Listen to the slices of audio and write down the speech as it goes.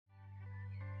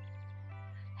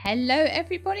Hello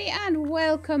everybody and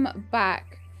welcome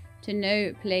back to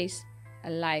No Place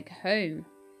Like Home,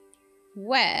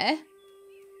 where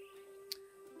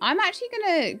I'm actually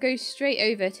going to go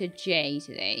straight over to Jay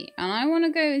today, and I want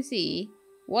to go and see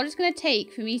what it's going to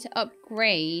take for me to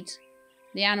upgrade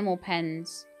the animal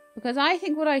pens, because I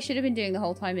think what I should have been doing the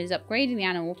whole time is upgrading the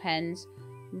animal pens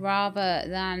rather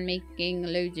than making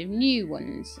loads of new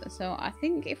ones. So I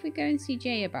think if we go and see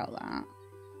Jay about that,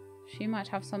 she might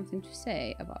have something to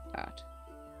say about that.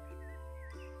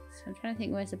 So I'm trying to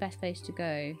think where's the best place to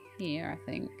go. Here, I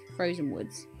think. Frozen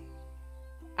Woods.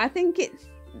 I think it's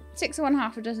 6 of one,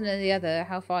 half a dozen of the other,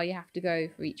 how far you have to go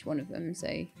for each one of them,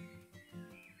 so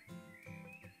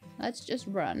let's just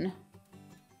run.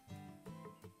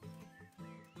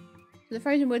 The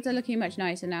Frozen Woods are looking much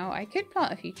nicer now. I could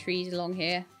plant a few trees along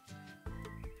here.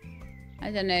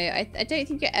 I don't know. I don't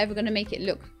think you're ever going to make it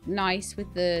look nice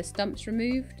with the stumps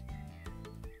removed.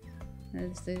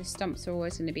 As the stumps are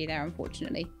always going to be there,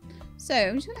 unfortunately. So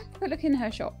I'm just going to have a quick look in her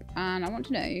shop, and I want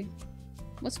to know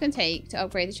what's it going to take to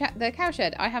upgrade the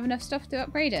cowshed. I have enough stuff to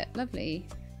upgrade it. Lovely.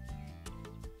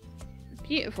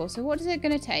 Beautiful. So what is it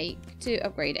going to take to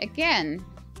upgrade it? Again,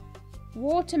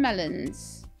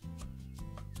 watermelons.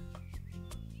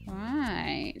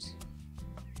 Right.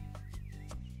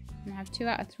 I have 2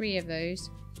 out of 3 of those.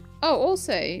 Oh,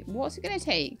 also, what's it going to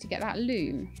take to get that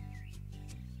loom?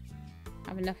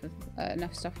 Have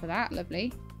enough stuff for that.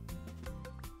 Lovely.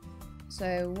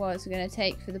 So what's it going to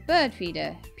take for the bird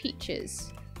feeder?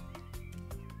 Peaches.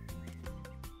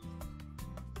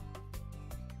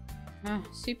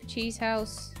 Super cheese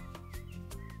house.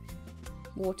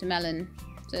 Watermelon.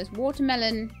 So it's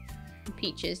watermelon and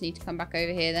peaches need to come back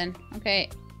over here then. Okay.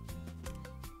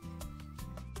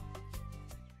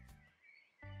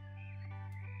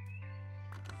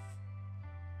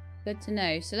 Good to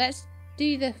know. So let's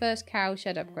do the first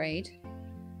cowshed upgrade.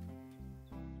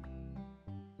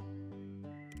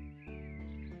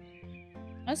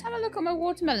 Let's have a look at my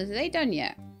watermelons. Are they done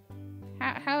yet?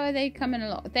 How are they coming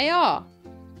along? They are!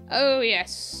 Oh,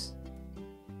 yes!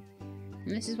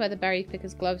 And this is where the berry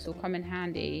picker's gloves will come in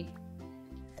handy.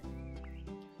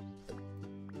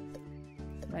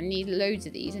 I need loads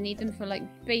of these. I need them for, like,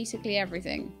 basically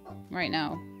everything right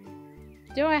now.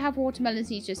 Do I have watermelon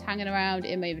seeds just hanging around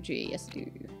in my inventory? Yes, I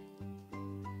do.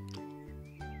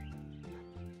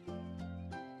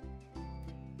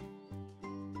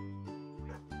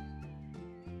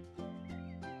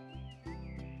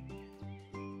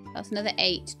 That's another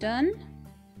 8 done.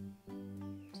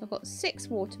 So I've got 6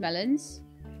 watermelons.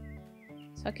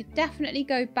 So I could definitely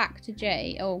go back to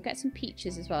Jay. Oh, get some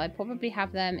peaches as well. I probably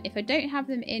have them. If I don't have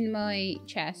them in my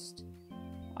chest,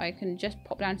 I can just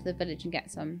pop down to the village and get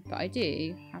some. But I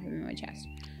do have them in my chest.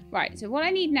 Right, so what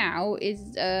I need now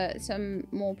is some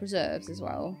more preserves as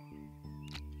well.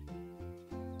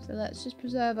 So let's just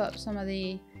preserve up some of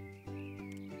the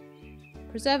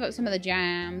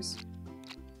jams.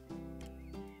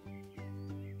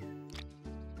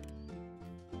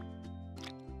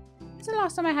 When's the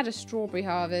last time I had a strawberry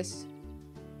harvest?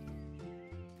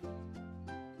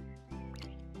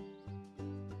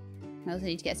 I also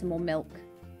need to get some more milk.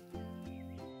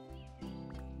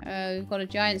 We've got a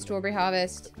giant strawberry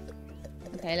harvest.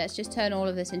 Okay, let's just turn all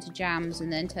of this into jams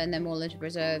and then turn them all into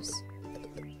preserves.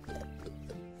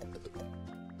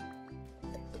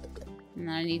 And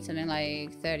I need something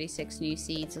like 36 new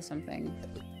seeds or something.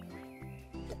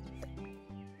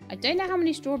 I don't know how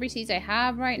many strawberry seeds I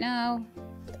have right now.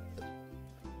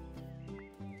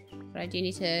 But I do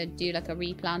need to do like a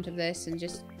replant of this and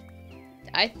just...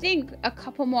 I think a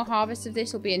couple more harvests of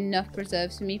this will be enough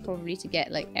preserves for me probably to get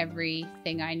like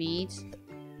everything I need.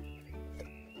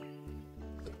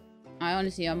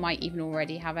 I might even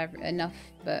already have enough,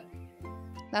 but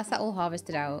that's that all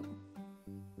harvested out.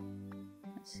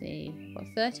 Let's see, we've got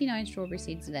 39 strawberry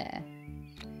seeds there.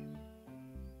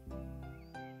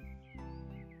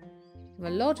 We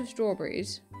have a lot of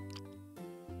strawberries.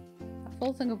 A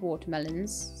full thing of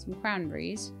watermelons, some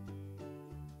cranberries.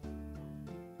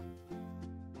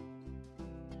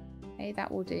 Okay,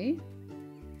 that will do.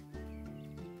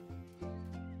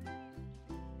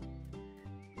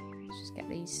 Let's just get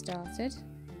these started.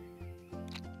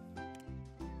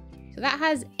 So that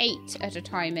has 8 at a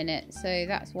time in it, so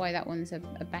that's why that one's a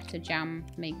better jam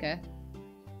maker.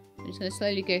 I'm just going to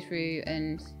slowly go through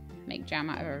and make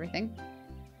jam out of everything.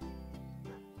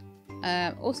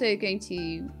 Also going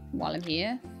to, while I'm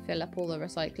here, fill up all the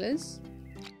recyclers.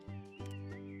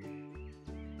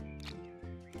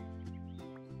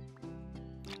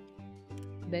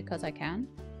 Because I can.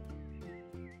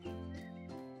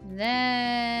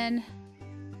 Then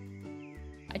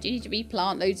I do need to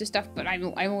replant loads of stuff, but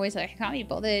I'm always like, I can't be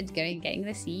bothered getting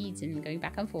the seeds and going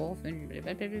back and forth and blah,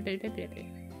 blah, blah, blah, blah, blah, blah.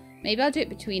 Maybe I'll do it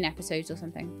between episodes or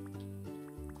something.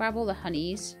 Grab all the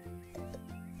honeys.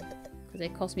 Because they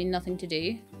cost me nothing to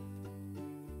do.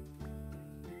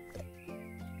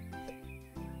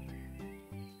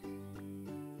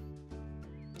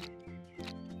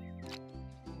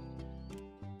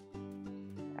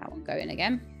 That one going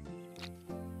again.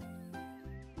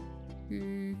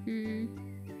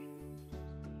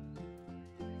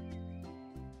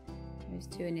 Those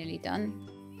two are nearly done.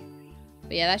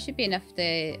 But yeah, that should be enough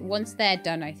to... Once they're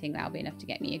done, I think that'll be enough to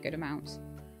get me a good amount.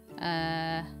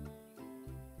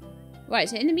 Right,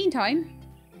 so in the meantime,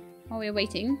 while we're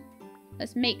waiting,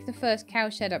 let's make the first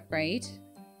cowshed upgrade.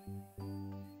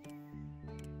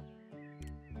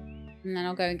 And then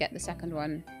I'll go and get the second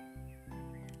one.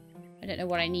 I don't know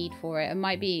what I need for it. It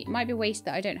might be waste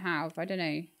that I don't have. I don't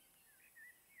know.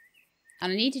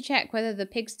 And I need to check whether the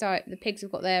pigs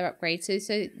have got their upgrade. So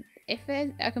if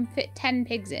I can fit 10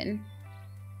 pigs in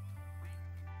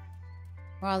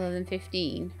rather than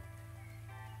 15,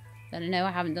 then I know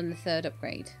I haven't done the third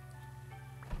upgrade.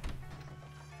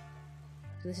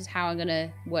 So this is how I'm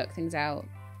gonna work things out.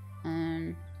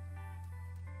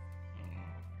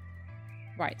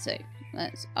 Right, so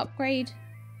let's upgrade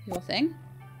your thing.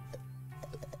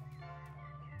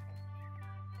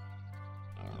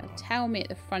 Tell me at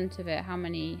the front of it how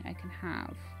many I can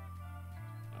have.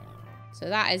 So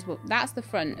that's the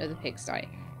front of the pigsty.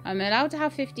 I'm allowed to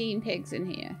have 15 pigs in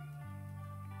here.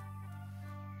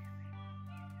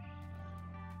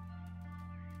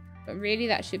 But really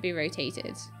that should be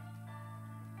rotated.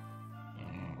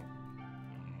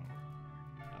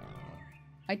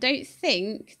 I don't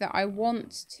think that I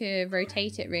want to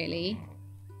rotate it really.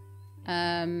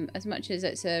 As much as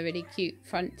it's a really cute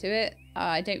front to it.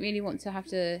 I don't really want to have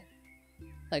to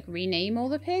like rename all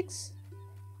the pigs.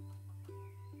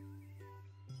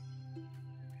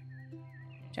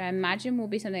 Which I imagine will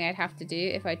be something I'd have to do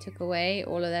if I took away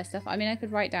all of their stuff. I mean, I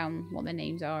could write down what their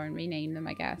names are and rename them,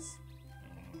 I guess.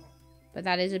 But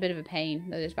that is a bit of a pain.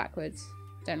 That is backwards.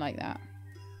 Don't like that.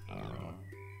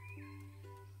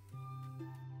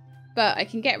 But I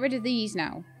can get rid of these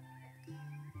now.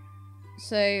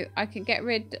 So I can get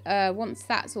rid, once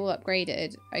that's all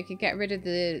upgraded, I could get rid of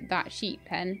that sheep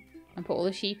pen and put all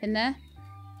the sheep in there.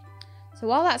 So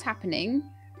while that's happening,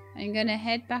 I'm going to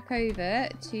head back over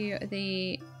to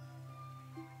the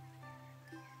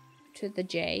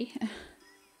J.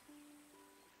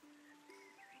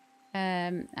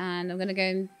 And I'm going to go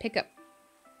and pick up...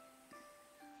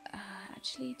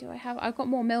 actually, do I have... I've got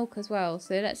more milk as well,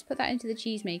 so let's put that into the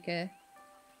cheese maker.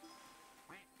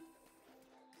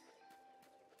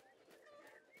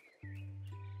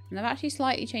 And I've actually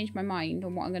slightly changed my mind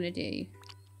on what I'm going to do.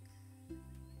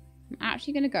 I'm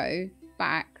actually going to go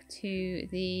back to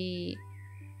the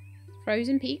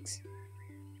Frozen Peaks.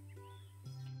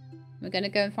 We're going to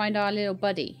go and find our little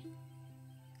buddy.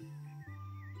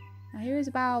 Now he was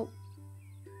about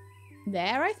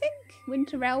there, I think?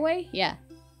 Winter Railway? Yeah.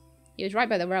 He was right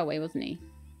by the railway, wasn't he?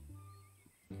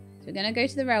 So we're going to go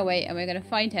to the railway and we're going to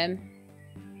find him.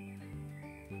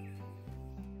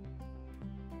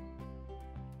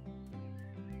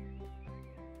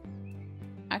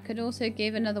 I could also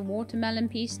give another watermelon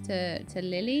piece to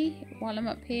Lily while I'm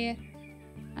up here.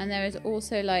 And there is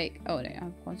also like... Oh no,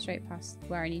 I've gone straight past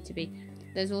where I need to be.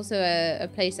 There's also a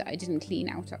place that I didn't clean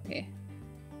out up here.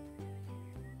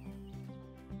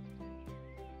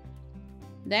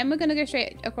 Then we're going to go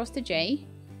straight across to J.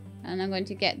 And I'm going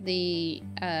to get the...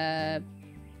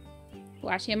 Well,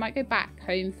 actually, I might go back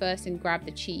home first and grab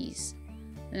the cheese.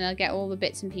 And I'll get all the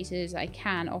bits and pieces I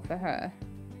can off of her.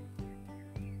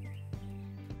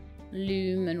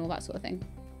 Loom and all that sort of thing.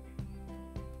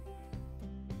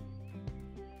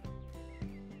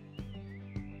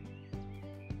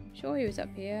 Sure he was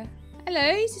up here.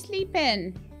 Hello, he's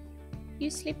sleeping. You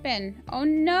sleeping? Oh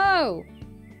no!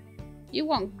 You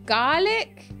want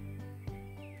garlic?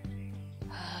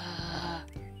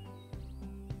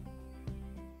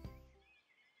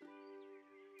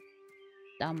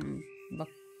 Dumb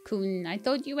raccoon. I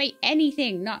thought you ate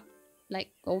anything, not like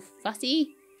all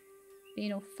fussy.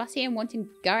 Being all fussy and wanting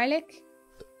garlic.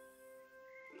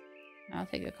 I'll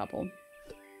take a couple.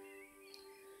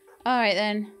 Alright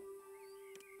then.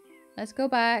 Let's go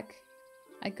back.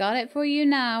 I got it for you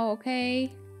now,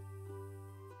 okay?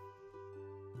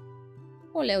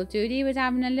 Poor little dude, he was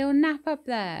having a little nap up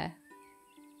there.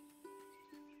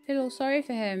 Feel all sorry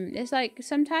for him. It's like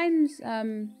sometimes,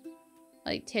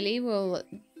 like Tilly will...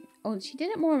 Oh, she did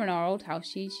it more in our old house.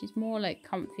 She's more like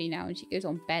comfy now and she goes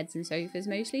on beds and sofas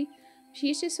mostly.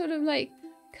 She's just sort of like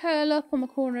curl up on the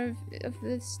corner of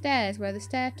the stairs where the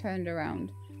stair turned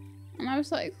around. And I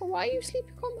was like, why are you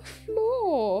sleeping on the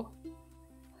floor?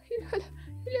 You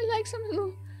look like some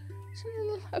little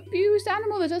abused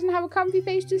animal that doesn't have a comfy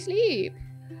place to sleep.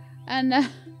 And so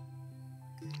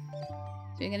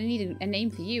we're going to need a name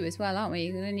for you as well, aren't we?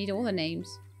 You're going to need all the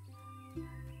names.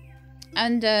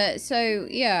 And so,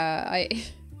 yeah,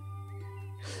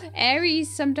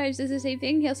 Aries sometimes does the same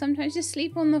thing. He'll sometimes just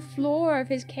sleep on the floor of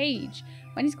his cage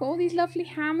when he's got all these lovely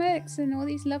hammocks and all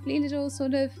these lovely little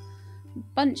sort of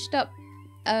bunched up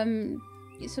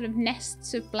sort of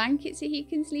nests of blankets that he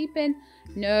can sleep in.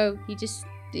 No,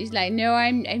 he's like, no,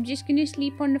 I'm just gonna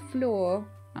sleep on the floor.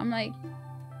 I'm like,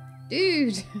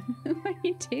 dude, what are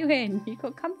you doing? You've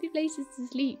got comfy places to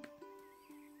sleep.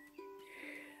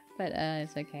 But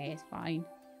it's okay, it's fine.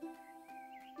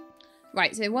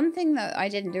 Right, so one thing that I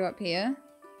didn't do up here.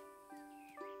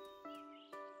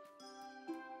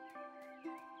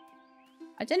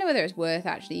 I don't know whether it's worth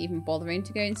actually even bothering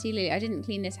to go and see Lily. I didn't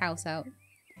clean this house out.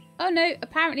 Oh no,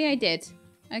 apparently I did.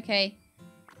 Okay.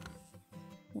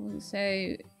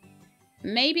 So,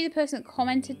 maybe the person that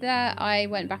commented that, I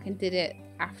went back and did it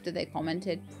after they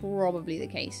commented. Probably the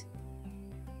case.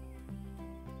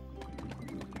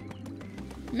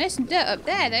 There's some dirt up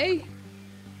there though.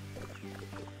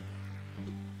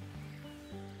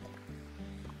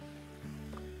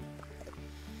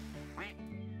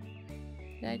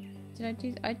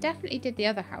 I definitely did the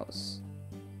other house.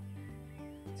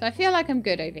 So I feel like I'm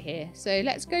good over here. So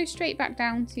let's go straight back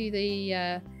down to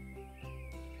the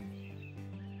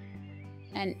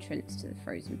entrance to the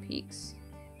Frozen Peaks.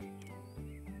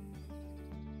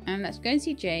 And let's go and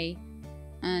see Jay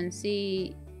and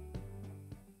see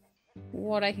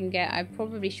what I can get. I'm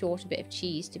probably short a bit of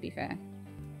cheese, to be fair.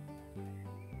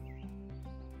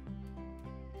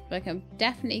 But I can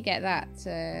definitely get that.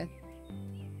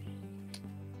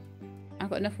 I've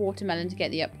got enough watermelon to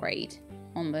get the upgrade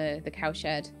on the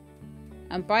cowshed.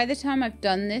 And by the time I've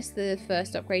done this, the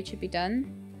first upgrade should be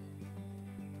done.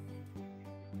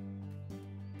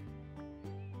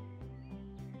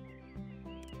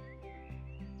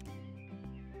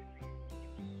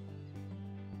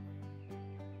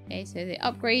 Okay, so the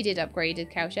upgraded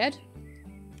cowshed.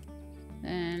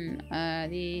 Then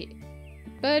the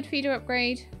bird feeder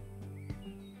upgrade.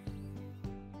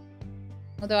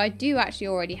 Although I do actually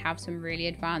already have some really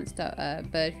advanced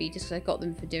bird feeders because I got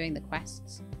them for doing the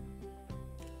quests.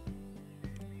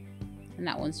 And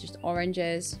that one's just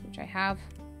oranges, which I have.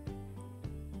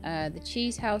 The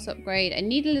cheese house upgrade. I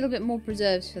need a little bit more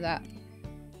preserves for that.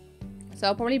 So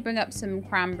I'll probably bring up some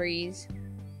cranberries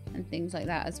and things like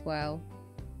that as well.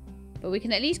 But we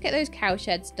can at least get those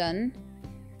cowsheds done.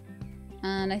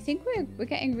 And I think we're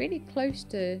getting really close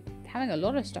to having a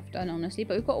lot of stuff done, honestly.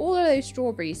 But we've got all of those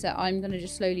strawberries that I'm going to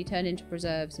just slowly turn into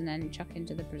preserves and then chuck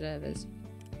into the preservers.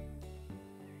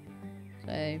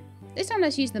 So this time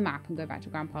let's use the map and go back to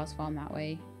Grandpa's farm that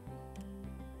way.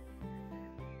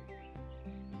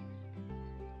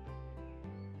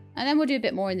 And then we'll do a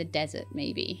bit more in the desert,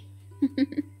 maybe.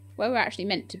 Where we're actually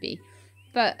meant to be.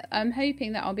 But I'm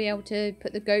hoping that I'll be able to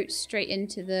put the goats straight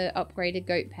into the upgraded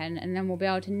goat pen. And then we'll be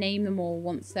able to name them all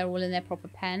once they're all in their proper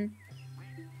pen.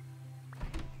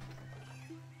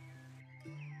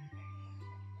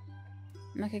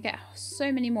 And I could get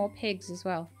so many more pigs as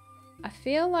well. I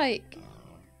feel like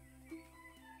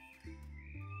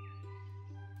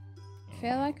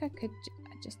I could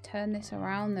just turn this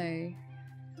around though.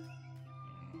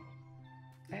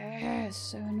 Ugh,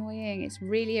 so annoying. It's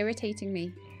really irritating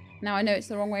me. Now I know it's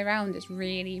the wrong way around. It's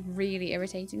really, really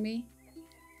irritating me.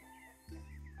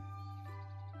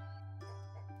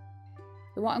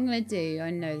 So what I'm going to do, I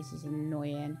know this is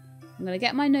annoying. I'm going to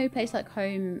get my No Place Like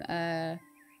Home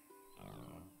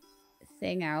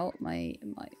thing out, my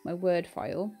word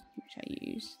file, which I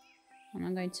use. And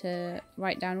I'm going to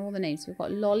write down all the names. So we've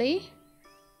got Lolly.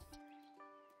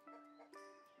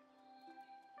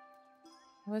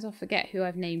 Otherwise I'll forget who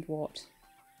I've named what.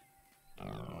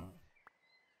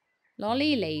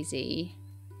 Lolly Lazy.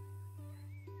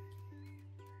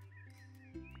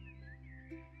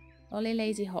 Lolly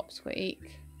Lazy Hopsqueak.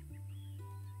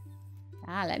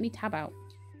 Ah, let me tab out.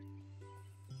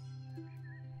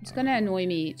 It's going to annoy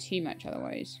me too much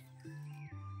otherwise.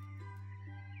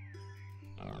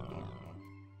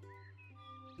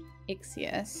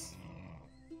 Ixius.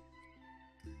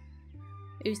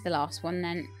 Who's the last one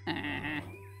then?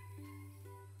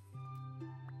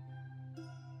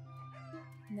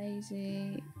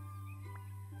 Lazy.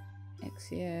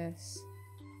 Ixius.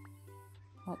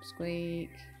 Hopsqueak.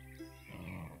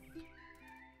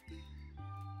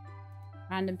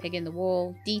 Random pig in the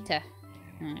wall. Dieter.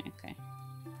 Okay.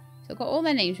 So So I've got all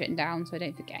their names written down so I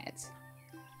don't forget.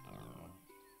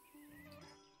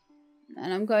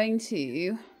 And I'm going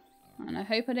to... And I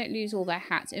hope I don't lose all their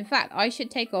hats. In fact, I should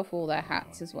take off all their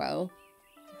hats as well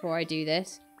before I do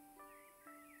this.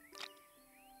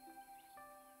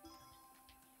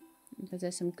 Because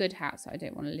there's some good hats that I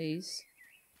don't want to lose.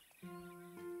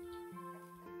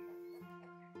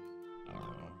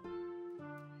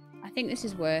 I think this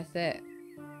is worth it.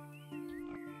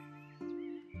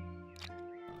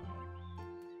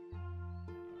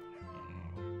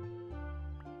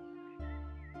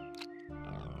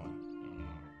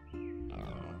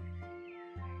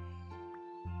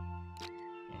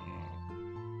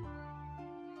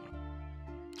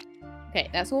 Okay,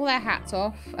 that's all their hats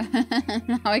off.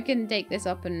 Now I can take this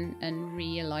up and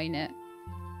realign it.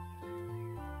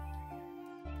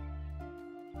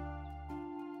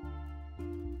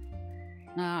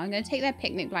 I'm going to take their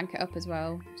picnic blanket up as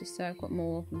well, just so I've got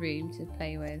more room to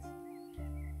play with.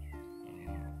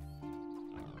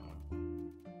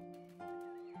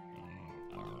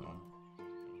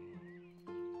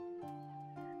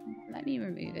 Let me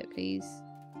remove it, please.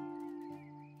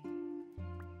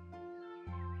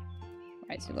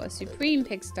 Right, so we've got a supreme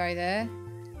pigsty there.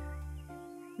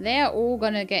 They're all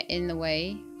going to get in the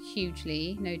way,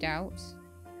 hugely, no doubt.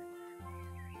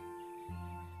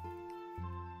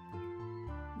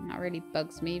 That really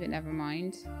bugs me, but never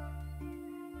mind.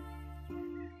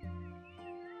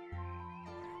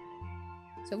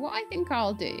 So what I think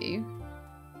I'll do,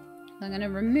 I'm going to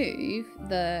remove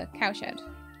the cowshed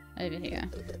over here.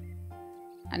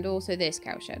 And also this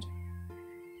cowshed.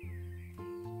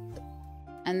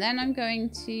 And then I'm going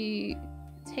to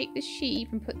take the sheep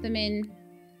and put them in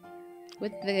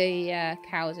with the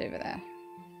cows over there.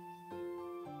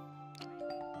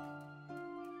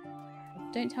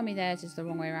 Don't tell me theirs is the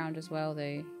wrong way around as well,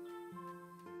 though.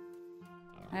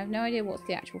 I have no idea what's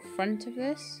the actual front of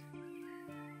this.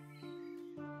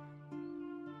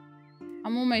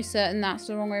 I'm almost certain that's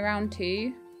the wrong way around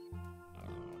too.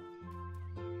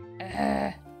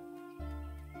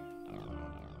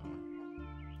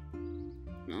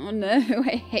 Oh no,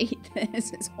 I hate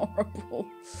this. It's horrible.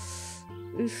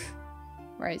 Oof.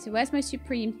 Right, so where's my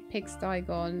supreme pigsty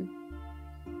gone?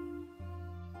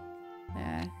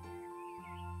 There.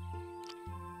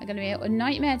 They're going to be a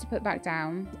nightmare to put back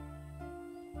down.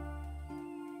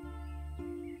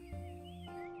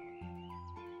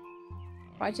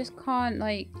 But I just can't,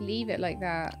 like, leave it like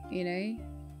that, you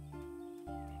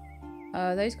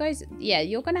know? Those guys... Yeah,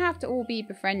 you're going to have to all be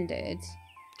befriended.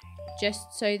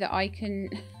 Just so that I can...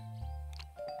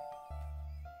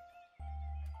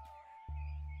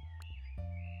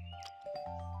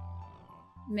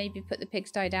 Maybe put the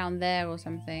pigsty down there or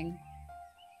something.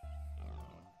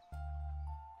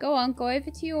 Go on, go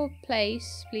over to your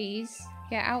place, please.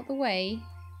 Get out the way.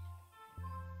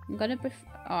 I'm gonna oh,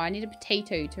 I need a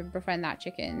potato to befriend that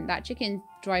chicken. That chicken's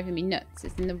driving me nuts.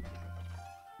 It's in the...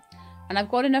 And I've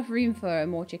got enough room for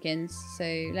more chickens.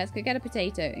 So let's go get a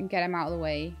potato and get them out of the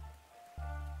way.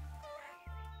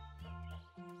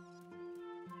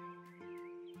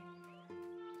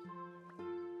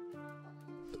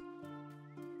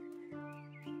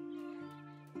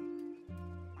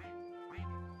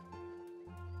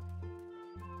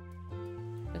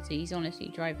 He's honestly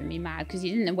driving me mad because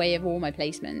he's in the way of all my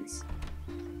placements.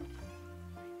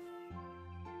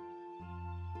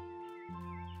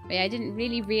 But yeah, I didn't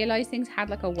really realise things had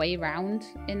like a way round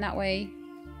in that way.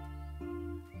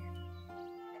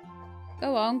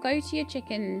 Go on, go to your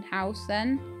chicken house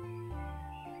then.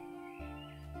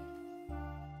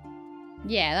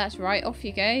 Yeah, that's right, off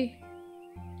you go.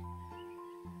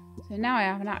 So now I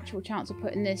have an actual chance of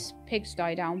putting this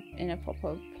pigsty down in a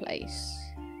proper place.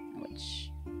 Which...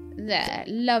 There,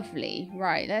 lovely.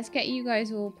 Right, let's get you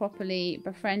guys all properly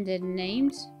befriended and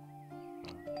named.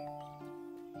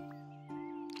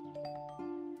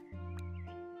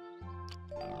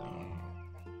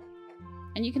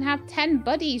 And you can have 10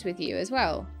 buddies with you as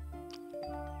well.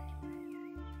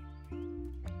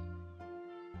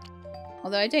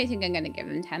 Although I don't think I'm going to give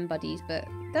them 10 buddies, but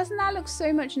doesn't that look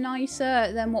so much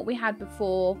nicer than what we had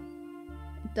before?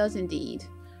 It does indeed.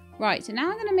 Right, so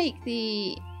now I'm going to make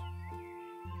the...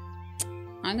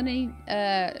 I'm going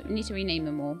to need to rename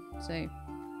them all, so...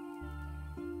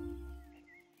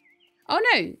 Oh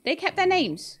no! They kept their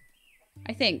names!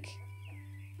 I think.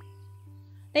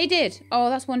 They did! Oh,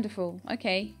 that's wonderful.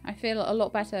 Okay, I feel a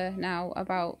lot better now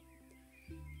about...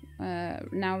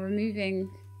 now removing...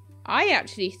 I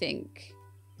actually think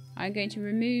I'm going to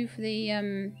remove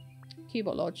the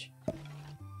Cubot Lodge.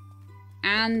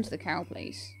 And the cow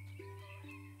place.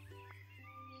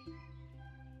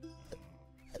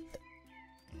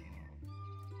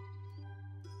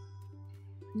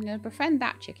 I'm going to befriend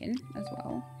that chicken as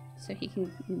well, so he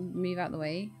can move out the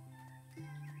way.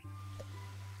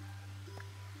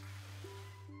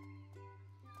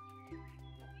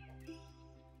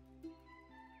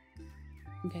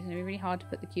 Okay, it's going to be really hard to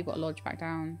put the Cubot Lodge back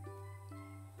down.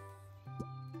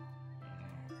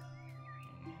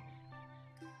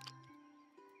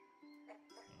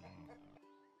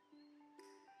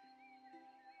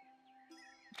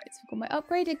 Right, so I've got my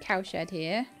upgraded cowshed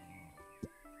here.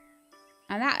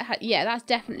 And that, yeah, that's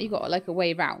definitely got like a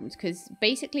way round. Because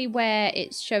basically where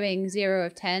it's showing 0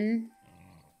 of 10,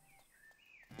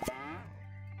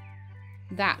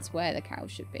 that's where the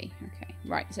cows should be. Okay,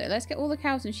 right. So let's get all the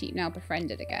cows and sheep now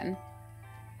befriended again.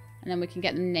 And then we can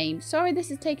get them named. Sorry this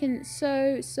has taken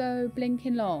so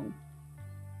blinking long.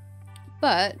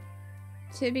 But,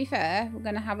 to be fair, we're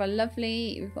going to have a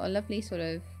lovely, we've got a lovely sort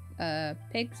of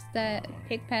pig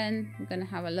pen. We're going to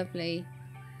have a lovely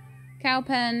cow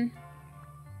pen.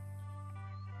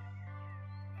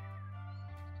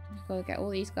 Got to get all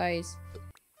these guys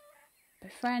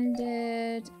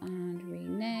befriended and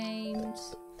renamed.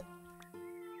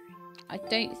 I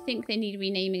don't think they need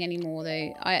renaming anymore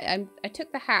though. I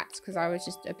took the hats because I was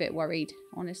just a bit worried,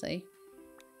 honestly.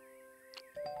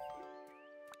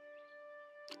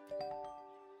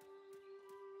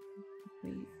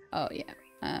 Oh yeah.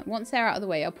 Once they're out of the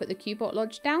way, I'll put the Cubot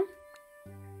Lodge down.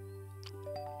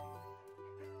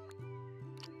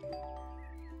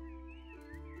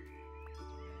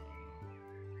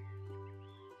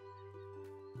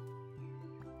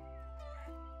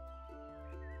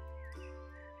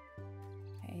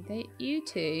 You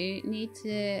two need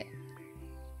to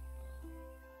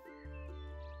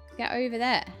get over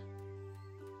there.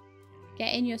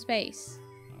 Get in your space.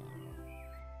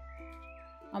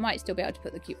 I might still be able to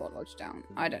put the Cubot Lodge down.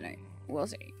 I don't know. We'll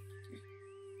see.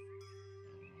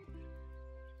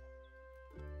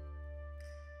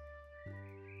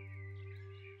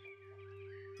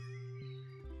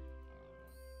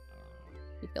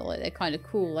 I feel like they're kind of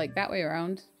cool like that way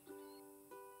around.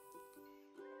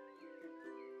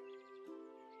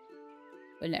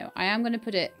 But no, I am going to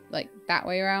put it like that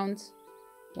way around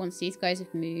once these guys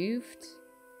have moved.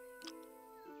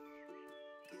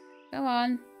 Go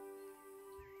on.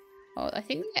 Oh, I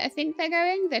think they're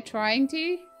going. They're trying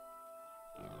to.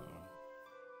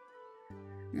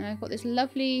 And I've got this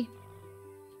lovely...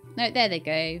 No, there they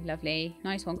go. Lovely.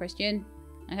 Nice one, Christian.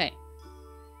 Okay.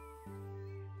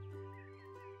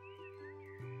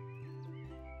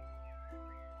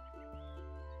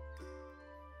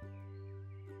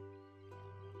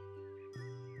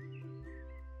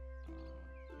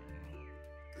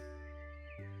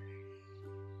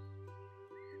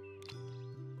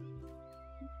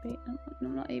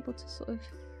 I'm not able to sort of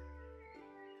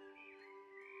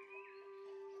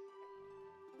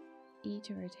E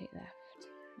to rotate left.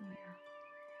 Oh,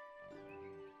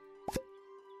 yeah.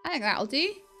 I think that'll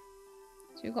do.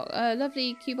 So we've got a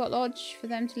lovely Cubot Lodge for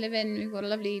them to live in. We've got a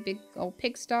lovely big old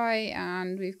pigsty,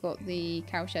 and we've got the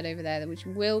cowshed over there, which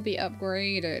will be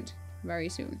upgraded very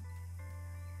soon.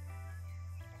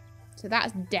 So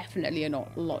that's definitely a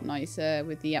lot nicer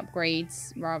with the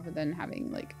upgrades rather than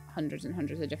having like hundreds and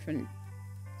hundreds of different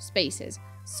spaces.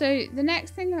 So the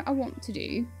next thing that I want to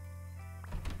do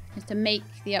is to make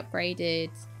the upgraded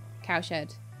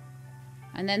cowshed,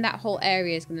 and then that whole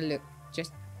area is going to look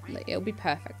just like, it'll be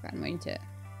perfect then, won't it?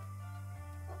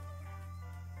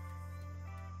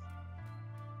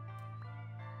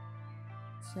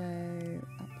 So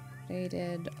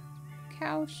upgraded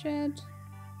cowshed.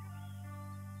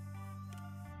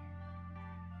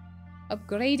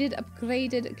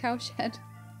 Upgraded cowshed.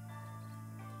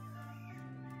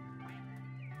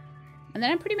 And then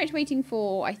I'm pretty much waiting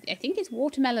for, I think it's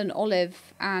watermelon, olive,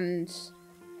 and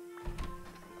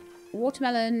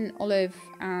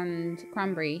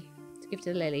cranberry to give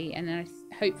to Lily. And then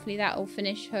hopefully that'll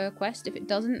finish her quest. If it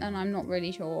doesn't, then I'm not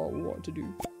really sure what to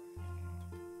do.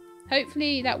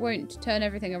 Hopefully that won't turn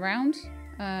everything around.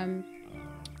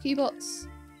 Cubots,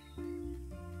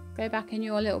 go back in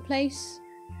your little place.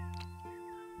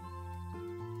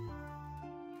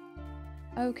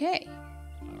 Okay.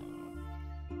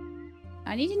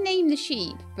 I need to name the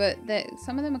sheep, but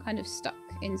some of them are kind of stuck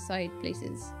inside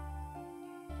places.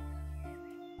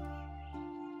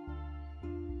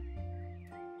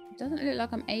 It doesn't look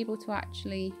like I'm able to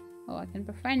actually... Oh, I can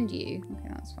befriend you. Okay,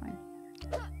 that's fine.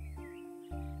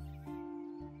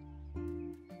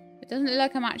 It doesn't look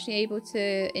like I'm actually able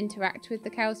to interact with the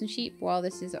cows and sheep while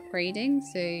this is upgrading,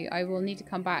 so I will need to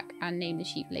come back and name the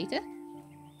sheep later.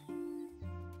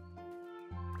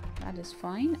 That is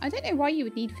fine. I don't know why you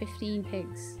would need 15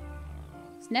 pigs.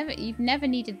 You've never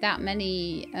needed that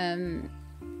many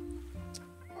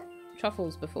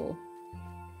truffles before.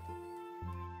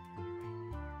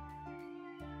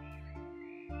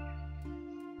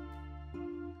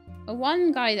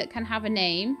 One guy that can have a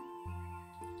name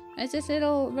is this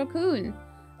little raccoon.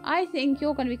 I think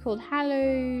you're going to be called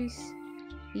Hallows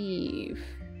Eve.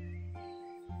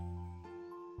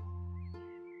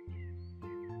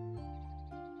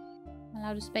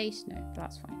 Allowed a space? No,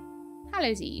 that's fine.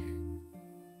 Hallows Eve. You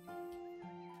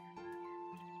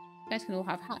guys can all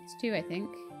have hats too, I think.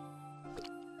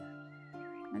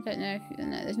 I don't know if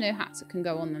there's no hats that can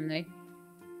go on them though.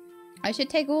 I should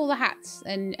take all the hats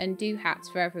and do hats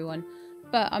for everyone,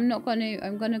 but I'm not going to.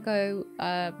 I'm going to go.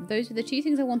 Those are the two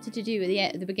things I wanted to do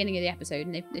at the beginning of the episode,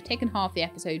 and they've taken half the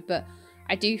episode. But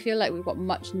I do feel like we've got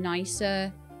much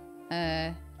nicer,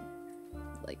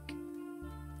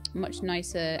 much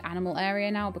nicer animal area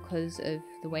now because of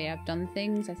the way I've done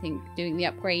things. I think doing the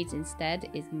upgrades instead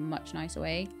is a much nicer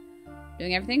way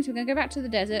doing everything. So we're going to go back to the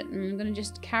desert, and I'm going to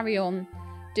just carry on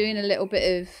doing a little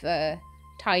bit of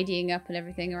tidying up and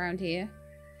everything around here.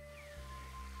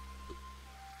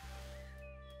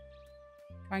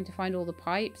 Trying to find all the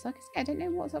pipes. Like I say, I don't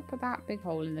know what's up with that big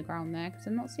hole in the ground there because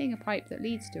I'm not seeing a pipe that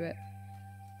leads to it.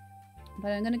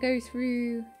 But I'm going to go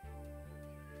through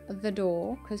the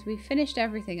door because we finished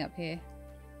everything up here.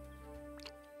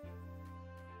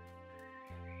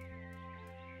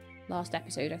 Last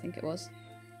episode, I think it was.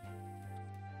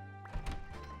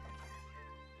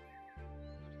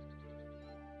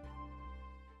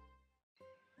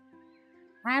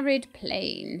 Arid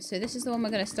plain. So this is the one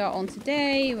we're going to start on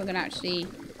today. We're going to actually...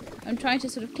 I'm trying to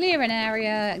sort of clear an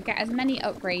area, get as many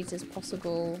upgrades as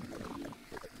possible.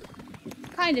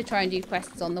 Kind of try and do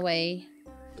quests on the way.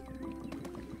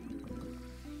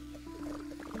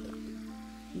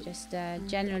 Just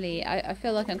generally, I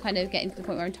feel like I'm kind of getting to the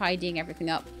point where I'm tidying everything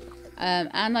up.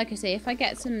 And like I say, if I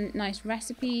get some nice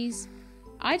recipes...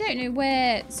 I don't know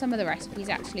where some of the recipes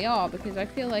actually are because I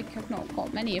feel like I've not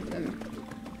got many of them.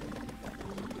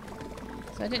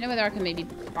 So I don't know whether I can maybe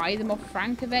buy them off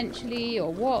Frank eventually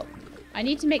or what. I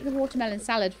need to make the watermelon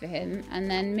salad for him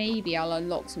and then maybe I'll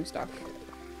unlock some stuff.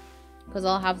 Because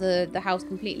I'll have the house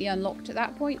completely unlocked at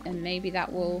that point and maybe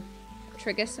that will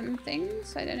trigger some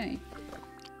things. I don't know.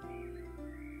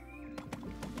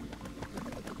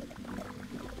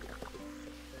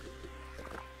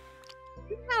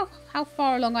 How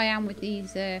far along I am with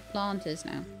these planters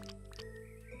now.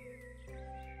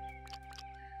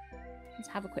 Let's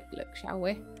have a quick look, shall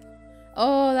we?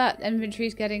 Oh, that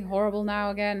inventory's getting horrible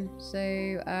now again. So,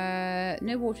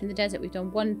 no water in the desert. We've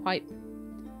done 1 pipe.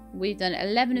 We've done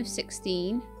 11 of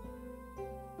 16.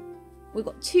 We've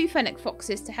got 2 fennec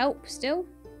foxes to help still.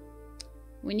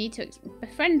 We need to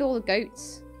befriend all the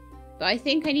goats. But I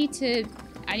think I need to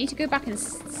go back and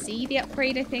see the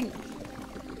upgrade, I think.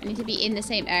 I need to be in the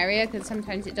same area because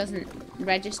sometimes it doesn't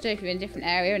register if you're in a different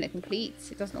area and it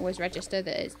completes. It doesn't always register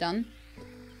that it's done.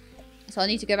 So I'll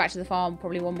need to go back to the farm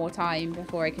probably one more time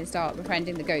before I can start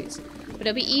befriending the goats. But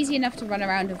it'll be easy enough to run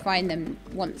around and find them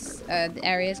once the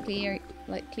area's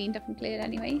cleaned up and cleared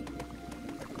anyway.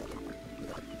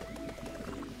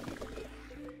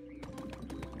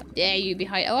 How dare you be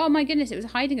hiding? Oh my goodness, it was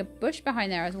hiding a bush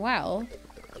behind there as well.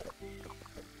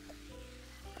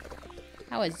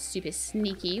 That was super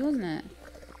sneaky, wasn't it?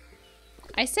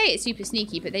 I say it's super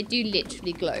sneaky, but they do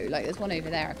literally glow. Like, there's one over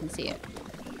there, I can see it.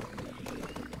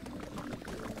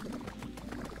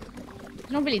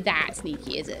 It's not really that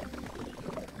sneaky, is it?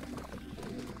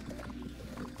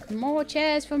 More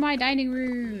chairs for my dining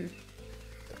room.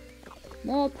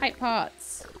 More pipe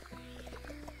parts.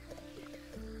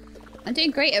 I'm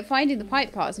doing great at finding the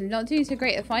pipe parts. I'm not doing so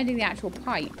great at finding the actual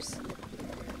pipes.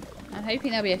 I'm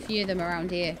hoping there'll be a few of them around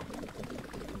here.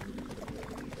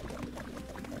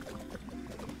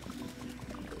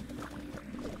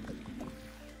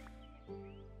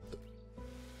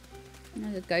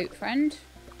 There's a goat friend.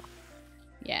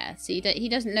 Yeah, so he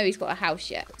doesn't know he's got a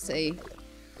house yet, so...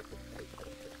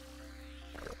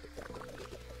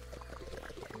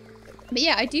 But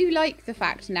yeah, I do like the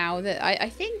fact now that I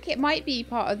think it might be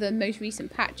part of the most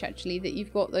recent patch, actually, that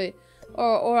you've got the...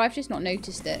 Or I've just not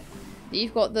noticed it. That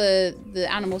you've got the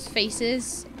animals'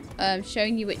 faces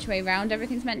showing you which way around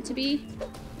everything's meant to be.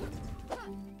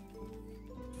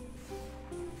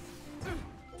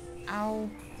 Ow.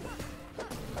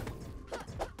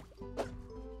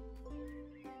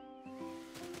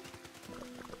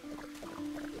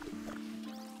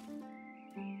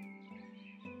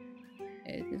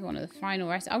 This is one of the final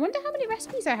recipes. I wonder how many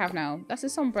recipes I have now. That's a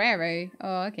sombrero.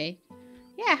 Oh, okay.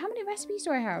 Yeah, how many recipes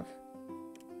do I have?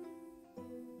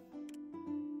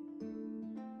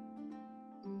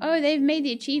 Oh, they've made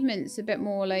the achievements a bit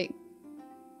more like...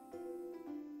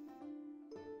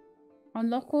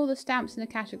 Unlock all the stamps in the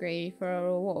category for a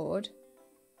reward.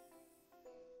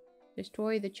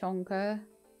 Destroy the chonker.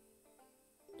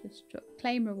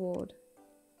 Claim reward.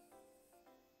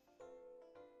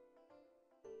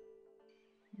 I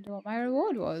wonder what my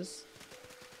reward was.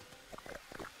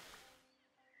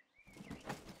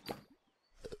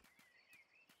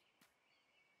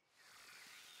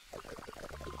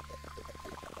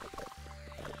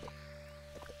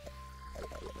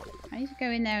 I need to go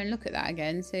in there and look at that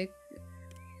again. So,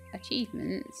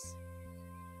 achievements.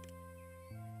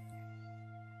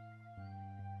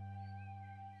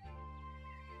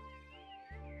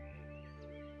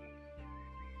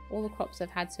 All the crops I've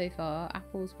had so far: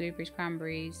 apples, blueberries,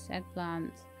 cranberries,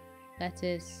 eggplant,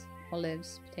 lettuce,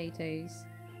 olives, potatoes.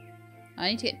 I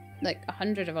need to get like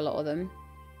 100 of a lot of them.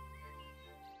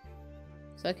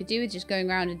 So I could do with just going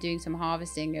around and doing some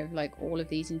harvesting of like all of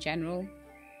these in general.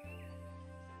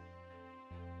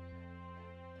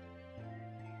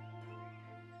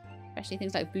 Especially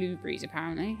things like blueberries,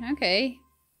 apparently. Okay.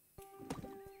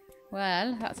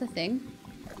 Well, that's a thing.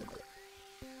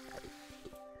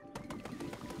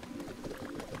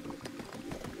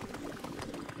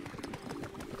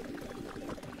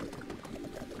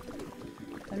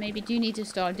 I maybe do need to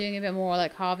start doing a bit more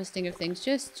like harvesting of things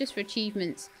just for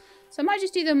achievements. So I might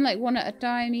just do them like one at a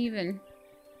time even.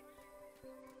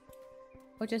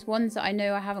 Or just ones that I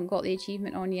know I haven't got the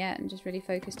achievement on yet and just really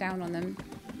focus down on them.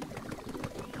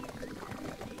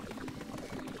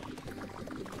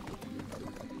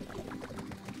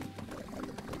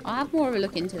 I'll have more of a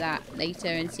look into that later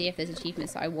and see if there's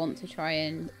achievements that I want to try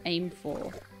and aim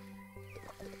for.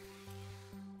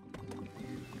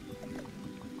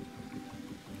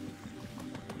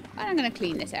 And I'm going to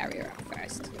clean this area up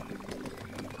first.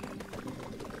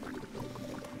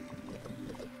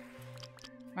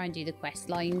 Try and do the quest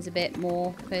lines a bit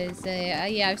more because,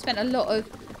 yeah, I've spent a lot of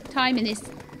time in this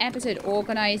episode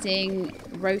organising,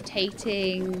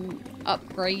 rotating,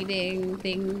 upgrading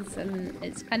things, and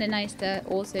it's kind of nice to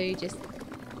also just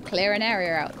clear an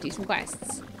area out, do some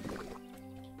quests.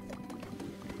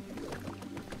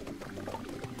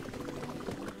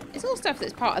 It's all stuff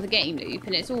that's part of the game loop,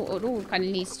 and it all kind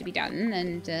of needs to be done,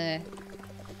 and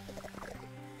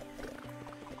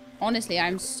honestly,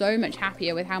 I'm so much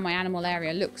happier with how my animal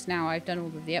area looks now I've done all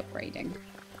of the upgrading.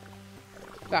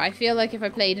 But I feel like if I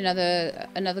played another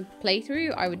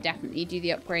playthrough, I would definitely do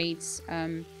the upgrades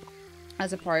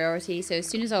as a priority. So as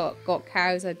soon as I got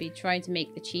cows, I'd be trying to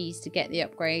make the cheese to get the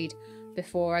upgrade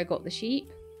before I got the sheep.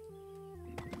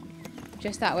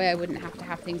 Just that way I wouldn't have to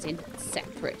have things in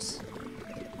separate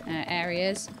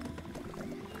areas.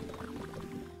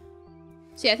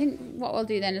 So yeah, I think what I'll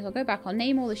do then is I'll go back, I'll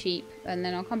name all the sheep, and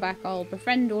then I'll come back, I'll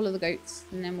befriend all of the goats,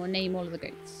 and then we'll name all of the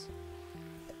goats.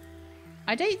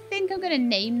 I don't think I'm going to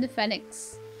name the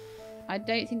Phoenix. I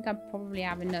don't think I probably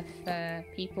have enough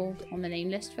people on the name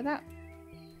list for that.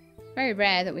 Very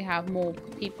rare that we have more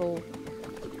people,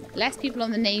 less people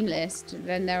on the name list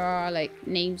than there are like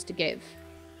names to give.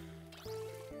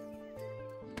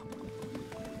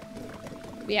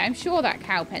 But yeah, I'm sure that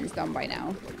cow pen's done by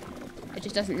now. It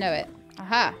just doesn't know it.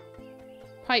 Aha!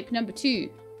 Pipe number 2.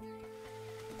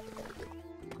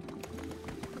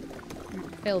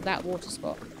 Filled that water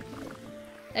spot.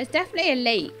 There's definitely a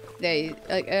lake though,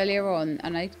 like earlier on,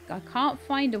 and I can't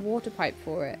find a water pipe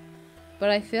for it. But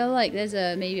I feel like there's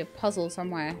maybe a puzzle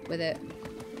somewhere with it.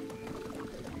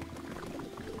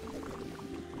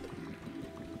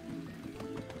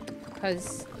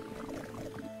 Because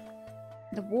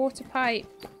the water pipe,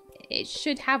 it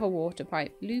should have a water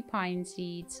pipe. Lupine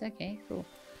seeds. Okay, cool.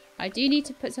 I do need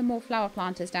to put some more flower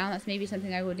planters down. That's maybe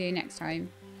something I will do next time.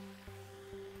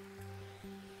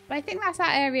 But I think that's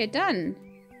that area done.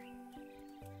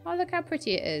 Oh, look how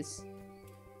pretty it is.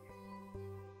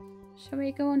 Shall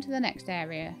we go on to the next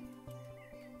area?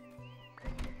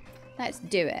 Let's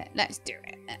do it. Let's do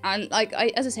it. As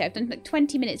I say, I've done like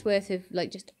 20 minutes worth of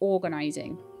like just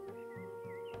organising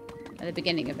at the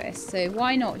beginning of this. So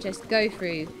why not just go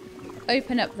through,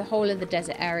 open up the whole of the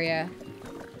desert area,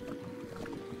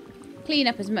 clean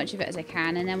up as much of it as I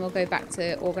can, and then we'll go back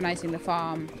to organising the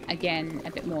farm again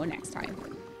a bit more next time.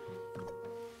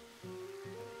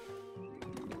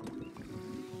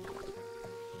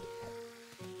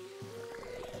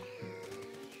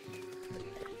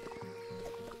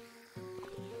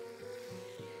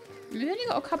 We've only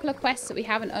got a couple of quests that we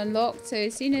haven't unlocked, so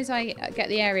as soon as I get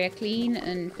the area clean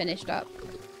and finished up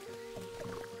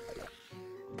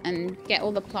and get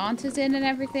all the planters in and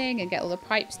everything and get all the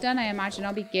pipes done, I imagine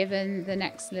I'll be given the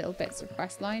next little bits of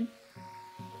quest line.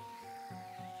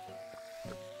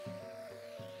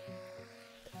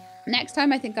 Next next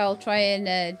time I think I'll try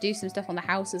and do some stuff on the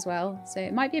house as well. So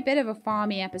it might be a bit of a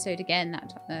farmy episode again,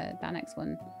 that next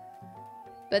one.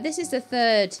 But this is the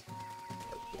third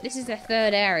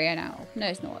area now. No,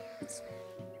 it's not.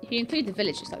 If you include the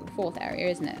village, it's like the fourth area,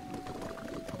 isn't it?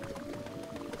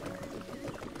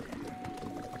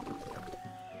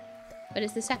 But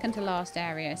it's the second to last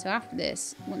area. So after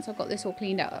this, once I've got this all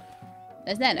cleaned up,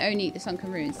 there's then only the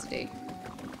sunken ruins to do.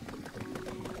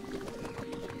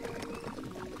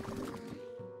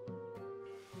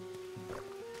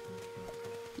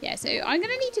 Yeah, so I'm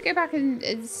gonna need to go back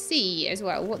and see as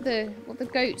well what the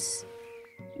goats,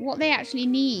 what they actually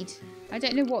need. I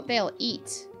don't know what they'll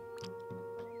eat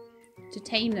to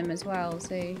tame them as well,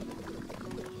 so.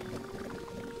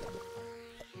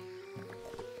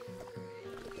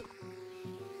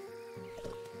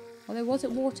 Although was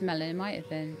it watermelon? It might have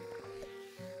been.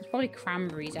 It's probably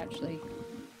cranberries actually.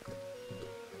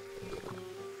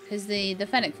 Because the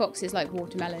fennec fox is like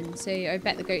watermelon, so I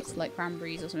bet the goats like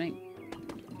cranberries or something.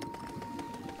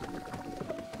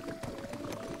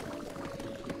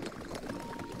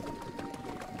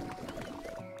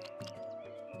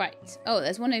 Right. Oh,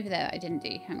 there's one over there that I didn't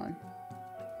do. Hang on.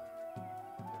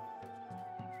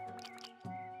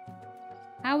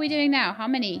 How are we doing now? How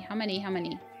many? How many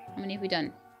have we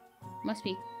done? Must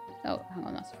be... Oh, hang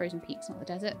on. That's the frozen peaks, not the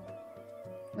desert.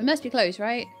 We must be close,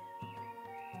 right?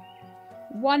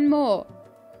 One more.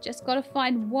 Just got to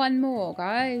find one more,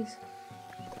 guys.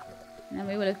 And then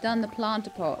we would have done the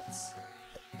planter pots.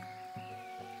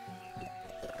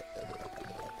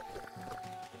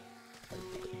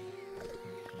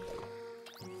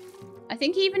 I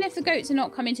think even if the goats are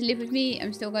not coming to live with me,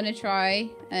 I'm still going to try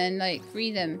and, like,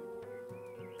 free them.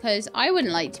 Because I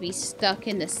wouldn't like to be stuck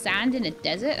in the sand in a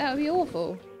desert. That would be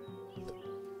awful.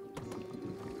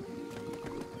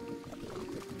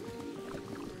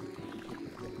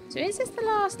 So is this the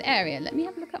last area? Let me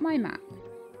have a look at my map.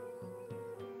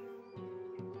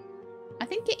 I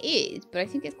think it is, but I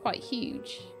think it's quite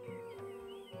huge.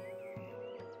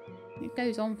 It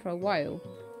goes on for a while.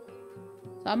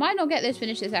 So I might not get this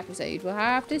finished this episode. We'll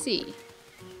have to see.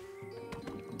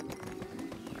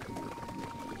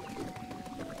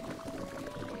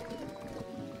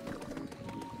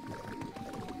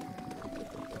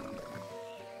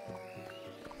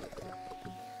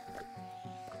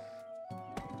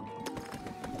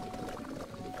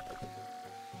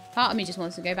 Part of me just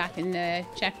wants to go back and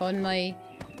check on the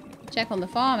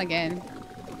farm again.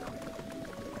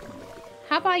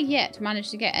 Have I yet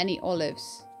managed to get any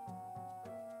olives?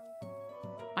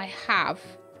 I have.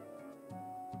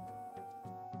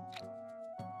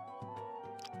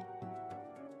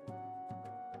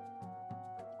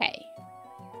 Okay.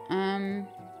 I'm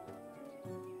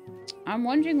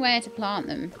wondering where to plant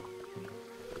them.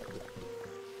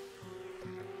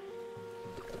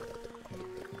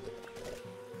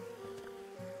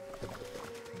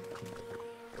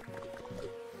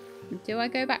 Do I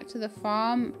go back to the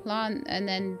farm, plant, and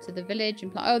then to the village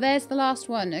and plant? Oh, there's the last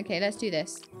one. Okay, let's do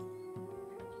this.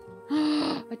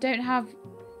 I don't have...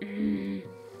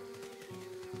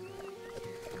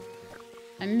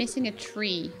 I'm missing a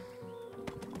tree.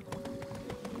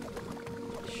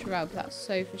 Shrub. That's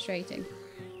so frustrating.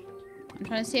 I'm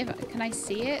trying to see if... Can I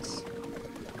see it?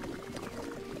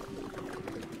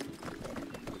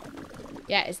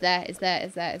 Yeah, it's there. It's there.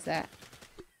 It's there. It's there.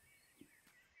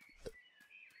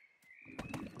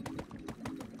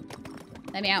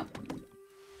 Let me out.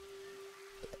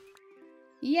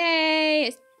 Yay!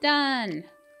 It's done.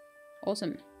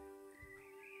 Awesome.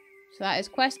 So that is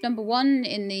quest number 1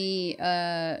 in the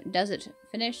desert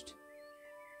finished.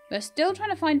 We're still trying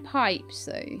to find pipes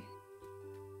though.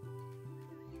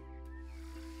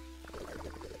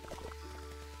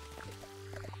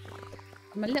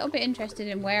 I'm a little bit interested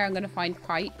in where I'm going to find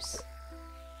pipes.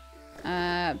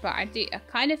 But I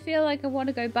kind of feel like I want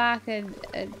to go back and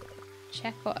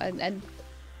check on, and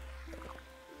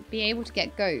be able to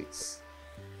get goats.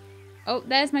 Oh,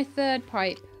 there's my third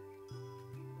pipe.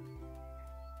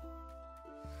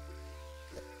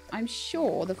 I'm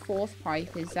sure the fourth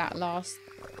pipe is that last...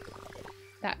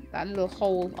 That little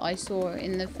hole I saw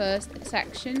in the first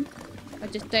section. I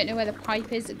just don't know where the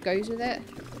pipe is that goes with it.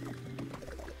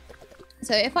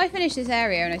 So if I finish this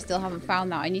area and I still haven't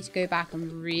found that, I need to go back and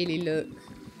really look.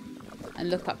 And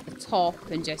look up the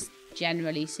top and just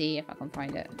generally see if I can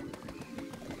find it.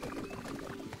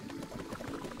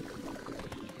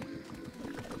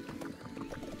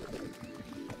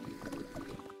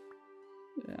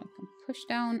 Push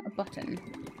down a button.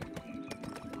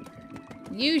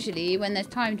 Usually when there's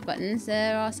timed buttons,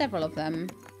 there are several of them.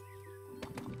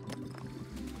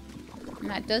 And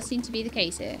that does seem to be the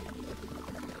case here.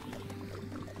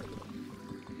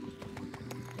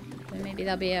 Maybe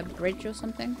there'll be a bridge or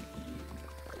something.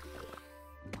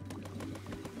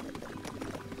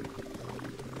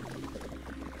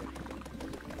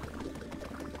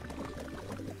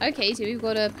 Okay, so we've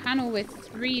got a panel with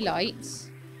 3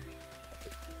 lights.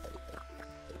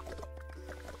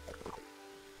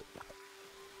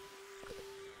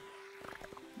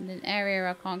 And an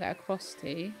area I can't get across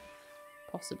to.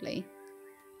 Possibly.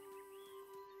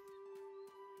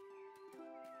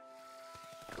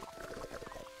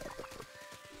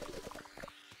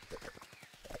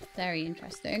 Very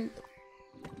interesting.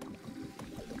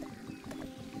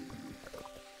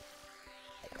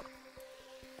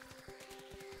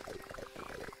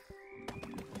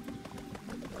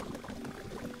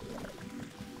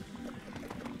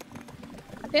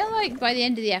 I feel like by the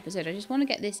end of the episode, I just want to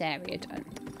get this area done.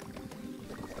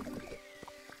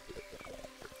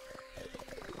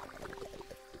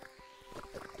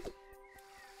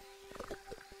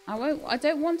 I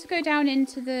don't want to go down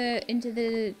into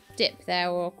the dip there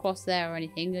or across there or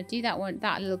anything. We'll do that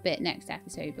a little bit next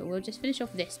episode, but we'll just finish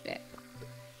off this bit.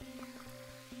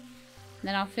 And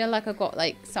then I'll feel like I've got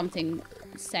like something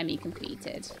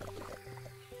semi-completed.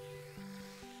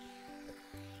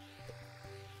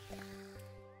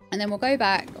 And then we'll go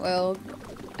back. We'll,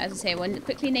 as I say, we'll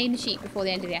quickly name the sheep before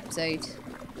the end of the episode.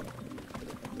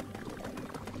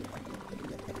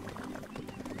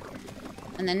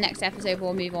 And then next episode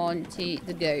we'll move on to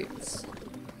the goats.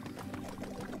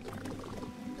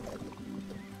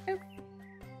 Oh.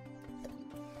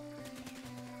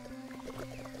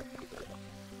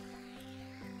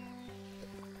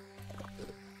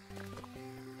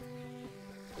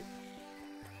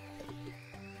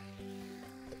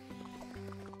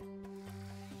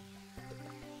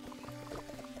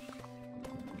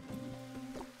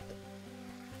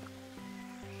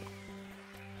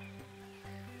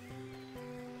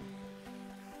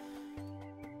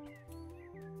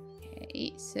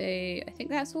 So I think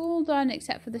that's all done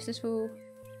except for this little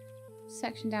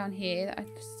section down here that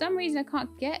for some reason I can't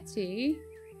get to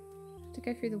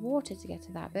go through the water to get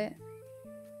to that bit.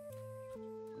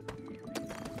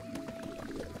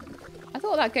 I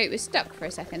thought that goat was stuck for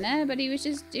a second there, but he was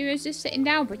just sitting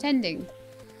down pretending.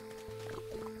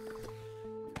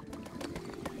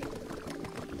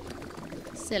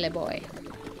 Silly boy.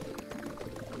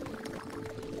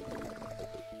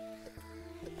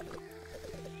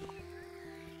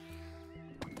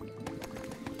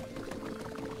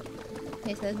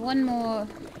 Okay, so there's one more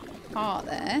part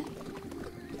there.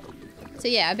 So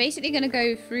yeah, I'm basically going to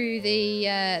go through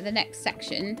the next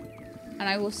section, and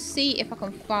I will see if I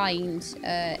can find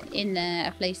in there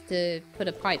a place to put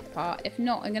a pipe part. If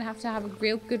not, I'm going to have a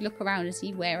real good look around and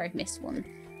see where I've missed one.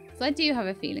 Because I do have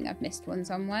a feeling I've missed one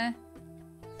somewhere.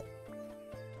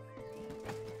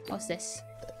 What's this?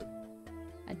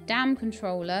 A dam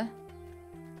controller,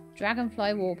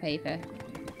 dragonfly wallpaper.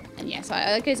 And yes,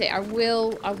 like I say, I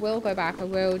will go back. I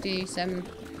will do some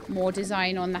more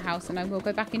design on the house, and I will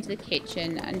go back into the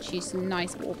kitchen and choose some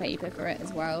nice wallpaper for it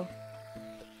as well.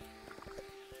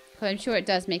 Because I'm sure it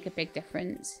does make a big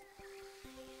difference.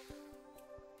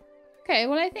 Okay,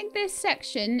 well I think this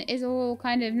section is all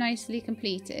kind of nicely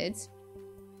completed.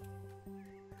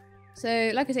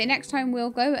 So, like I say, next time we'll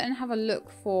go and have a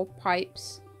look for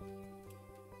pipes.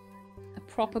 A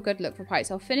proper good look for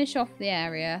pipes. I'll finish off the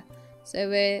area.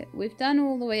 So we've done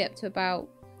all the way up to about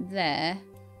there.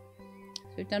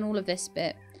 So we've done all of this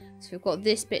bit. So we've got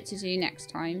this bit to do next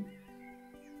time.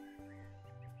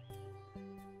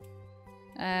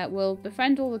 We'll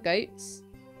befriend all the goats.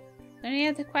 Any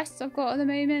other quests I've got at the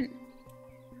moment?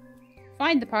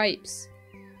 Find the pipes.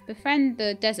 Befriend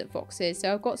the desert foxes.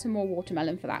 So I've got some more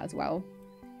watermelon for that as well.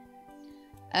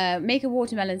 Make a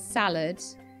watermelon salad.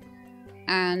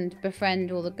 And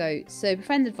befriend all the goats. So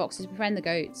befriend the foxes, befriend the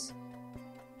goats.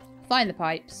 Find the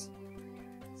pipes.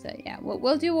 So yeah,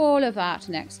 we'll do all of that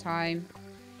next time.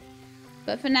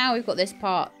 But for now, we've got this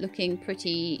part looking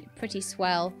pretty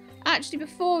swell. Actually,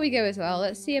 before we go as well,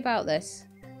 let's see about this.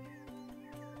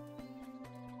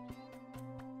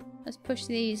 Let's push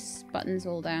these buttons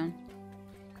all down.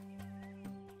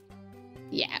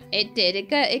 Yeah, it did.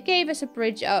 It gave us a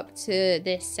bridge up to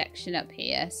this section up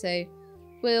here. So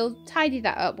we'll tidy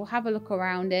that up. We'll have a look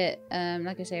around it.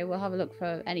 Like I say, we'll have a look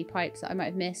for any pipes that I might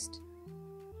have missed.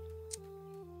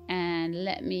 And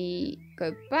let me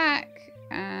go back.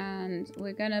 And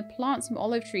we're going to plant some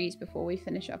olive trees before we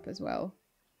finish up as well.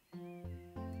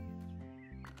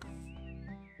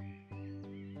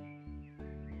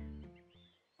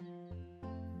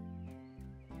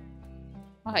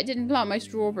 Oh, I didn't plant my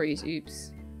strawberries.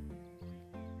 Oops.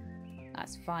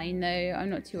 That's fine though. I'm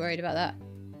not too worried about that.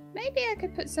 Maybe I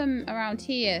could put some around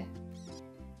here.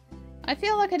 I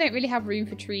feel like I don't really have room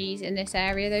for trees in this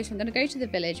area though, so I'm going to go to the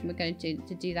village and we're going to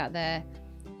do that there.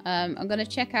 I'm going to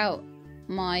check out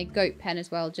my goat pen as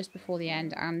well just before the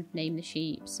end and name the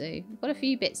sheep. So we've got a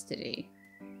few bits to do.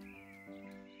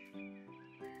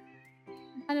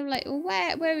 Kind of like,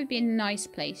 where would be a nice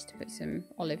place to put some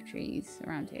olive trees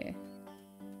around here?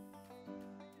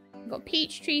 We've got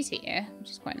peach trees here, which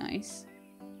is quite nice.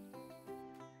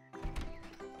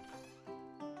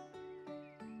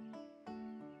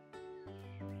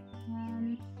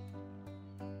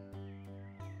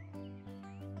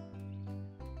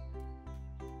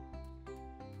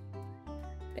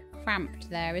 Bit cramped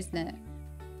there, isn't it?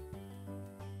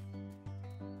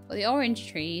 Got the orange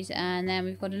trees, and then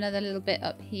we've got another little bit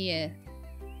up here.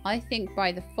 I think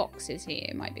by the foxes here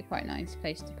it might be quite a nice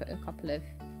place to put a couple of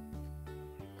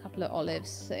olives.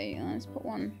 So let's put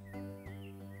one.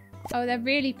 Oh, they're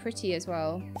really pretty as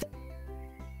well.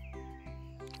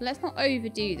 Let's not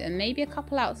overdo them. Maybe a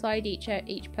couple outside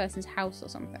each person's house or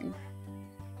something.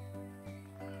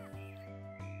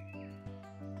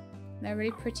 They're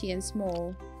really pretty and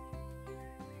small.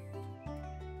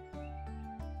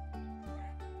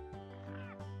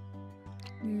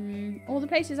 All the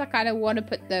places I kind of want to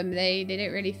put them, they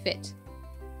don't really fit.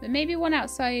 But maybe one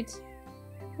outside,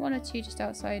 one or two just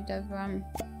outside of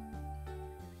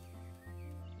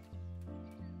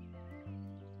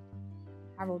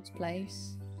Harold's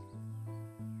place.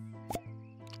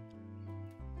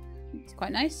 It's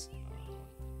quite nice.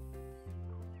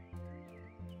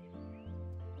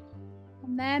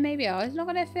 And there, maybe. Oh, it's not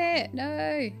gonna fit.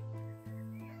 No.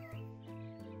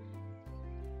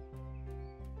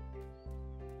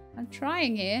 I'm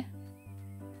trying here.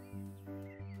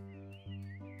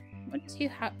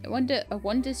 I wonder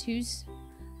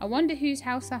whose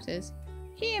house that is.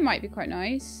 Here might be quite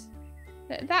nice.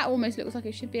 That almost looks like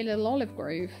it should be a little olive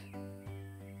grove.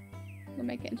 We'll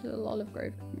make it into a little olive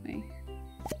grove, couldn't we?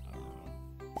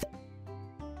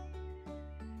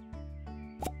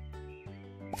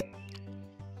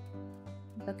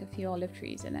 Look, a few olive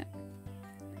trees in it.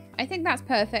 I think that's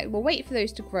perfect. We'll wait for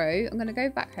those to grow. I'm going to go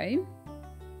back home.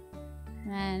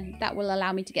 And that will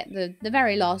allow me to get the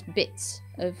very last bits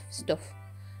of stuff.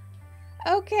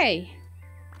 Okay.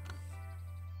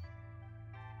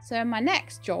 So my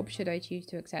next job, should I choose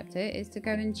to accept it, is to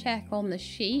go and check on the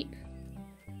sheep.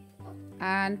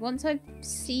 And once I've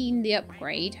seen the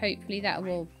upgrade, hopefully that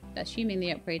will, assuming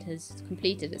the upgrade has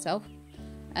completed itself,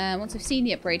 once I've seen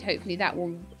the upgrade, hopefully that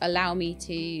will allow me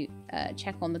to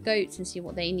check on the goats and see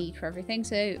what they need for everything.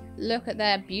 So look at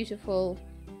their beautiful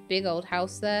big old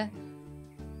house there.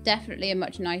 Definitely a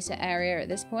much nicer area at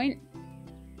this point.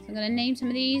 So I'm going to name some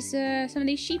of these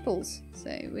sheeples. So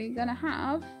we're going to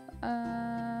have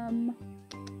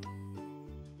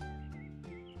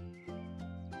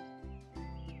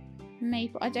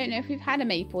maple. I don't know if we've had a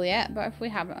maple yet, but if we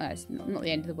haven't, it's not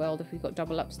the end of the world if we've got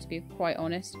double ups, to be quite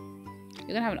honest. You're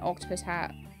going to have an octopus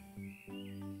hat.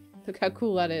 Look how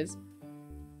cool that is.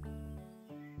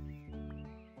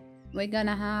 We're going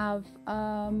to have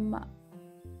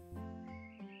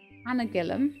Anna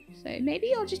Gillum. So maybe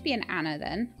you'll just be an Anna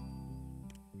then.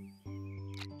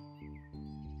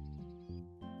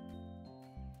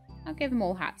 I'll give them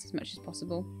all hats as much as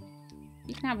possible.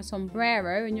 You can have a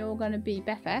sombrero and you're going to be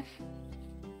Beth.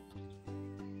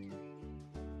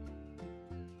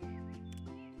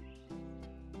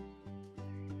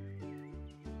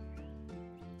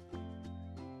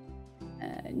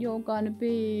 And you're going to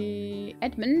be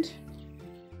Edmund.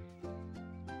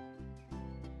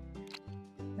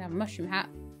 We have a mushroom hat.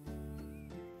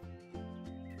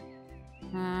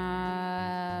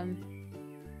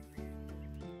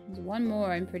 There's one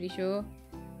more, I'm pretty sure.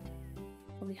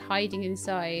 Probably hiding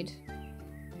inside.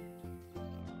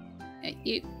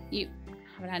 You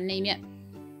haven't had a name yet.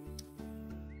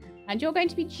 And you're going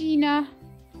to be Gina.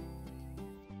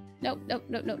 Nope.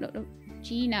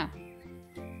 Gina.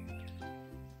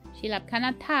 She'll have kind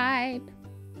of type.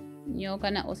 You're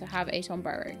gonna also have a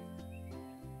sombrero.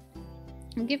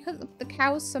 And give the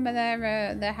cows some of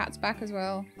their hats back as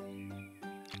well.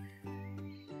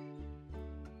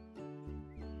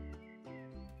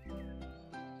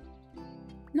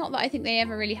 Not that I think they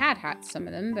ever really had hats, some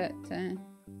of them, but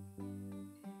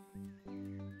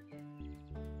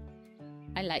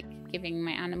I like giving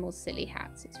my animals silly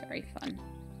hats. It's very fun.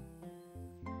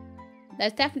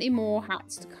 There's definitely more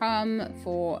hats to come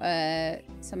for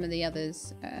some of the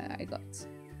others. I got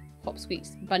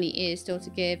Hopsqueak's bunny ears still to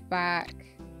give back.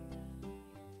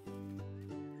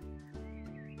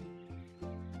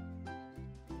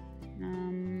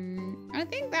 I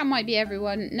think that might be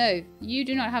everyone. No, you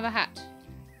do not have a hat.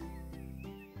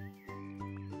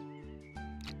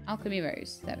 Alchemy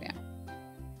Rose. There we are.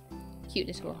 cute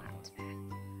little hat.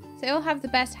 So they all have the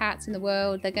best hats in the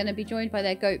world. They're going to be joined by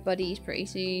their goat buddies pretty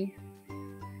soon.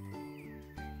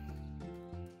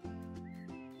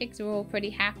 Pigs are all pretty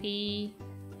happy.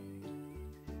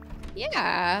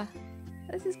 Yeah,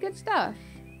 this is good stuff.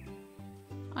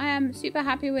 I am super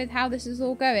happy with how this is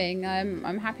all going.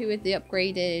 I'm happy with the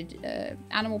upgraded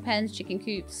animal pens, chicken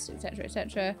coops, etc,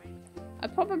 etc. I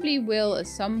probably will at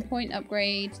some point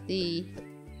upgrade the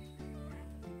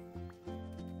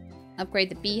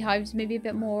beehives maybe a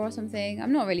bit more or something.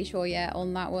 I'm not really sure yet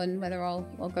on that one, whether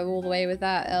I'll go all the way with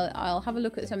that. I'll have a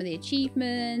look at some of the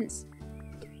achievements,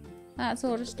 that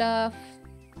sort of stuff.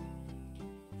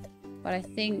 But I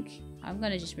think I'm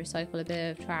going to just recycle a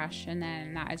bit of trash and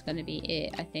then that is going to be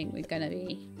it. I think we're going to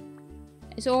be...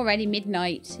 It's already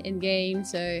midnight in game,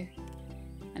 so...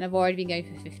 And I've already been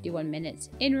going for 51 minutes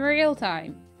in real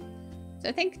time. So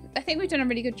I think we've done a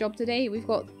really good job today. We've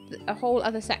got a whole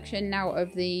other section now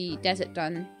of the desert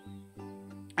done.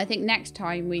 I think next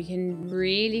time we can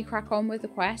really crack on with the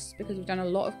quests because we've done a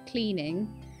lot of cleaning.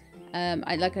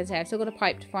 Like I say, I've still got a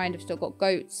pipe to find. I've still got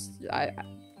goats.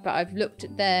 But I've looked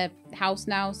at their house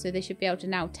now, so they should be able to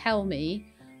now tell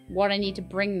me what I need to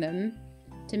bring them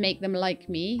to make them like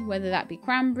me. Whether that be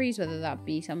cranberries, whether that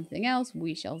be something else,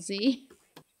 we shall see.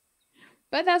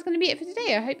 But that's going to be it for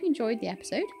today. I hope you enjoyed the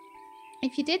episode.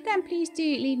 If you did, then please do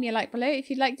leave me a like below. If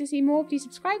you'd like to see more, please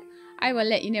subscribe. I will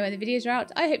let you know when the videos are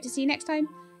out. I hope to see you next time.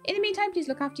 In the meantime, please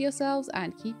look after yourselves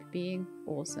and keep being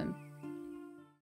awesome.